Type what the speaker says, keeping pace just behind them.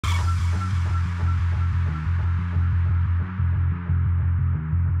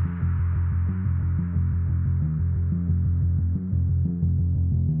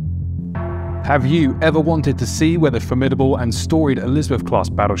Have you ever wanted to see where the formidable and storied Elizabeth-class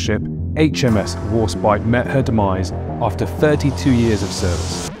battleship HMS WARSPITE met her demise after 32 years of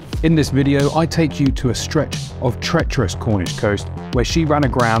service? In this video, I take you to a stretch of treacherous Cornish coast where she ran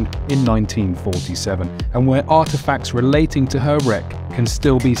aground in 1947 and where artefacts relating to her wreck can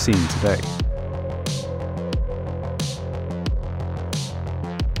still be seen today.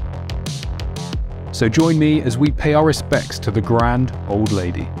 So join me as we pay our respects to the grand old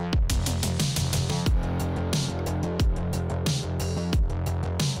lady.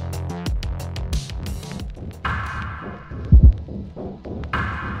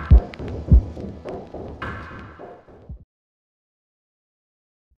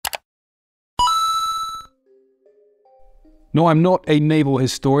 No, I'm not a naval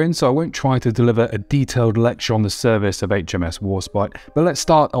historian, so I won't try to deliver a detailed lecture on the service of HMS WARSPITE, but let's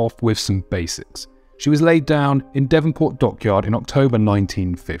start off with some basics. She was laid down in Devonport Dockyard in October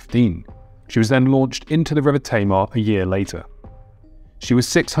 1915. She was then launched into the River Tamar a year later. She was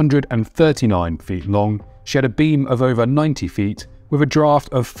 639 feet long, she had a beam of over 90 feet, with a draft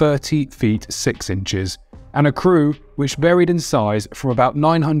of 30 feet 6 inches, and a crew which varied in size from about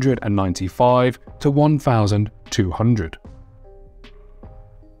 995 to 1,200.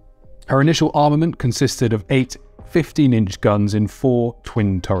 Her initial armament consisted of 8 15-inch guns in 4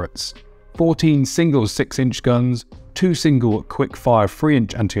 twin turrets, 14 single 6-inch guns, 2 single quick-fire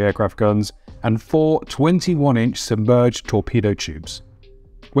 3-inch anti-aircraft guns, and 4 21-inch submerged torpedo tubes.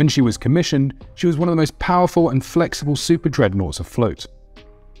 When she was commissioned, she was one of the most powerful and flexible super dreadnoughts afloat.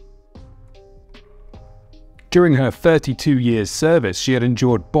 During her 32 years service, she had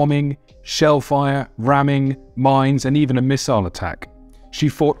endured bombing, shell fire, ramming, mines, and even a missile attack. She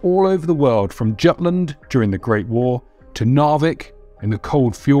fought all over the world, from Jutland during the Great War, to Narvik in the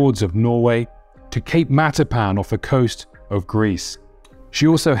cold fjords of Norway, to Cape Matapan off the coast of Greece. She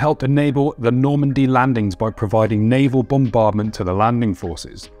also helped enable the Normandy landings by providing naval bombardment to the landing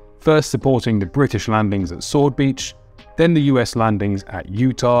forces, first supporting the British landings at Sword Beach, then the US landings at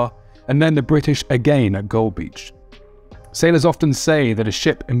Utah, and then the British again at Gold Beach. Sailors often say that a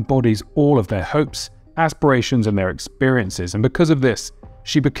ship embodies all of their hopes, aspirations, and their experiences, and because of this,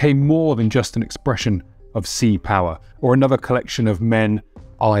 she became more than just an expression of sea power, or another collection of men,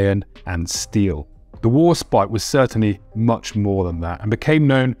 iron, and steel. The WARSPITE was certainly much more than that, and became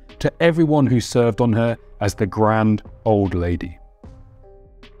known to everyone who served on her as the grand old lady.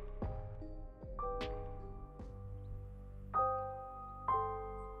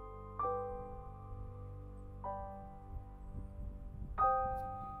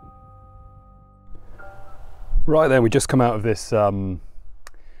 Right then, we just come out of this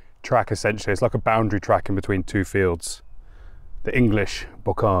track essentially. It's like a boundary track in between two fields, the English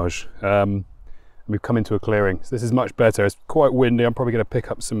bocage. We've come into a clearing, so this is much better. It's quite windy. I'm probably going to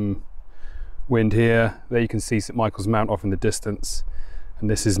pick up some wind here. There you can see St Michael's Mount off in the distance, and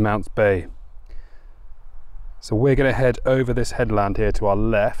this is Mounts Bay. So we're going to head over this headland here to our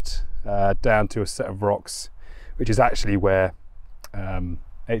left, down to a set of rocks, which is actually where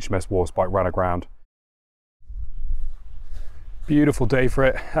HMS WARSPITE ran aground. Beautiful day for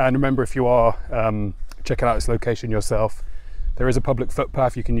it, and remember, if you are checking out this location yourself, there is a public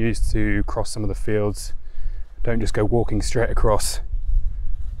footpath you can use to cross some of the fields. Don't just go walking straight across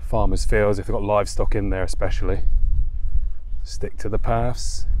farmers' fields if they've got livestock in there especially. Stick to the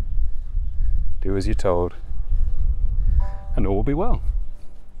paths, do as you're told, and all will be well.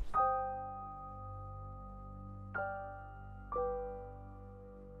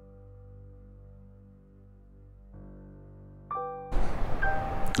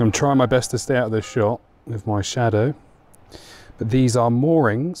 I'm trying my best to stay out of this shot with my shadow, but these are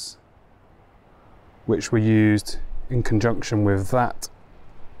moorings which were used in conjunction with that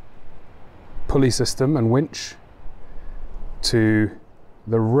pulley system and winch to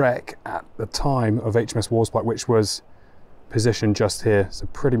the wreck at the time of HMS WARSPITE, which was positioned just here, so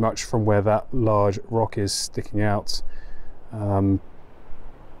pretty much from where that large rock is sticking out, out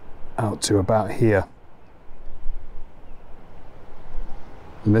to about here.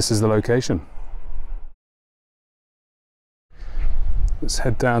 And this is the location. Let's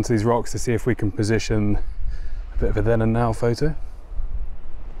head down to these rocks to see if we can position a bit of a then and now photo.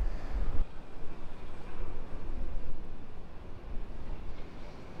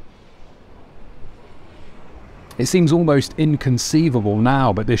 It seems almost inconceivable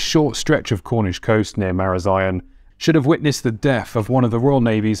now, but this short stretch of Cornish coast near Marazion should have witnessed the death of one of the Royal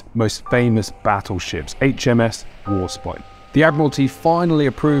Navy's most famous battleships, HMS WARSPITE. The Admiralty finally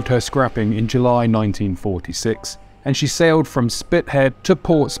approved her scrapping in July 1946, and she sailed from Spithead to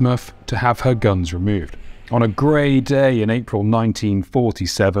Portsmouth to have her guns removed. On a grey day in April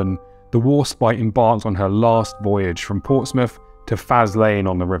 1947, the Warspite embarked on her last voyage from Portsmouth to Faslane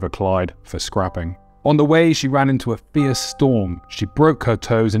on the River Clyde for scrapping. On the way, she ran into a fierce storm. She broke her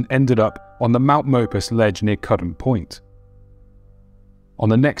toes and ended up on the Mount Mopus ledge near Cudham Point. On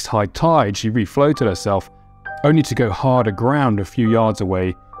the next high tide, she refloated herself, only to go hard aground a few yards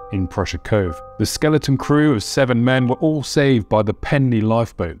away in Prussia Cove. The skeleton crew of 7 men were all saved by the Penly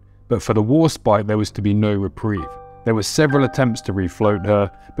lifeboat, but for the Warspite there was to be no reprieve. There were several attempts to refloat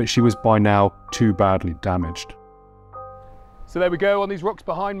her, but she was by now too badly damaged. So there we go, on these rocks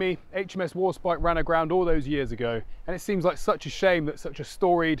behind me, HMS WARSPITE ran aground all those years ago, and it seems like such a shame that such a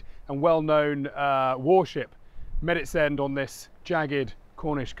storied and well-known warship met its end on this jagged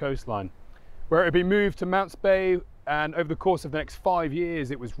Cornish coastline, where it had been moved to Mounts Bay, and over the course of the next 5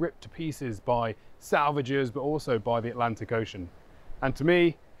 years it was ripped to pieces by salvagers, but also by the Atlantic Ocean. And to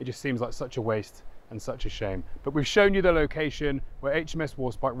me, it just seems like such a waste and such a shame. But we've shown you the location where HMS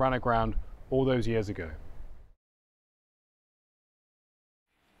WARSPITE ran aground all those years ago.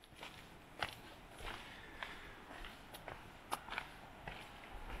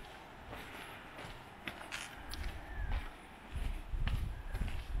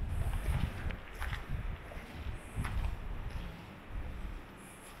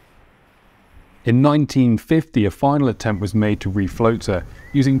 In 1950, a final attempt was made to refloat her,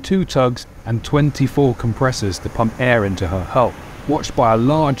 using 2 tugs and 24 compressors to pump air into her hull. Watched by a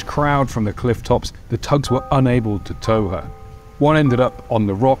large crowd from the cliff tops, the tugs were unable to tow her. One ended up on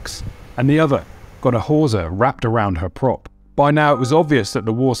the rocks, and the other got a hawser wrapped around her prop. By now it was obvious that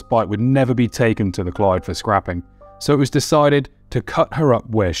the Warspite would never be taken to the Clyde for scrapping, so it was decided to cut her up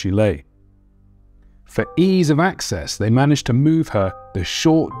where she lay. For ease of access, they managed to move her the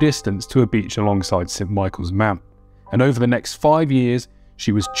short distance to a beach alongside St Michael's Mount, and over the next 5 years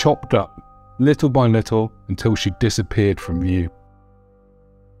she was chopped up, little by little, until she disappeared from view.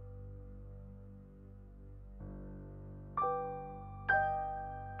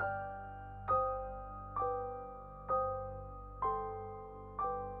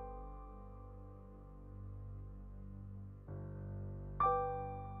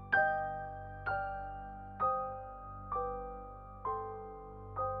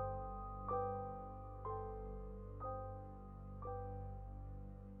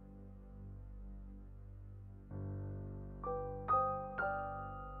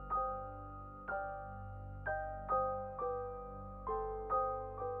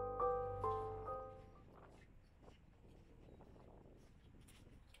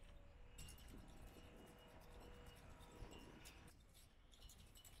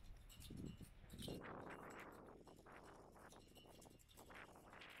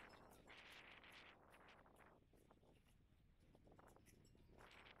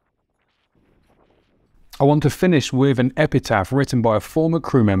 I want to finish with an epitaph written by a former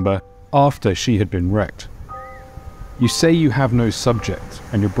crew member after she had been wrecked. You say you have no subject,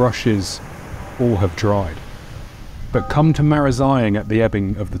 and your brushes all have dried, but come to Marazion at the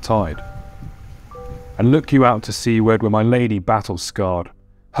ebbing of the tide, and look you out to seaward where my lady battle scarred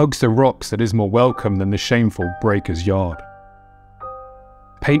hugs the rocks that is more welcome than the shameful breaker's yard.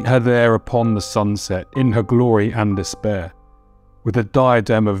 Paint her there upon the sunset, in her glory and despair, with a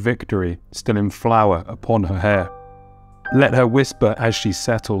diadem of victory still in flower upon her hair. Let her whisper as she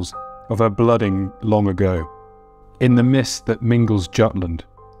settles of her blooding long ago, in the mist that mingles Jutland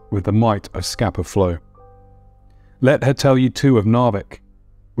with the might of Scapa Flow. Let her tell you too of Narvik,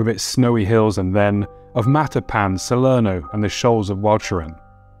 with its snowy hills, and then of Matapan, Salerno, and the shoals of Walcheren,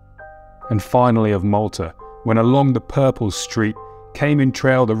 and finally of Malta, when along the purple street came in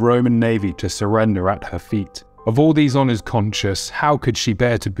trail the Roman navy to surrender at her feet. Of all these honours conscious, how could she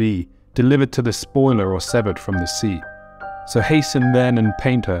bear to be delivered to the spoiler or severed from the sea? So hasten then and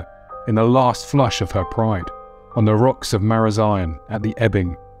paint her in the last flush of her pride, on the rocks of Marazion at the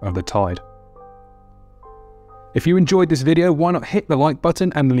ebbing of the tide. If you enjoyed this video, why not hit the like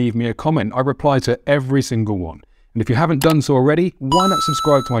button and leave me a comment? I reply to every single one. And if you haven't done so already, why not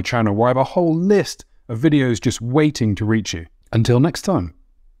subscribe to my channel, where I have a whole list of videos just waiting to reach you. Until next time.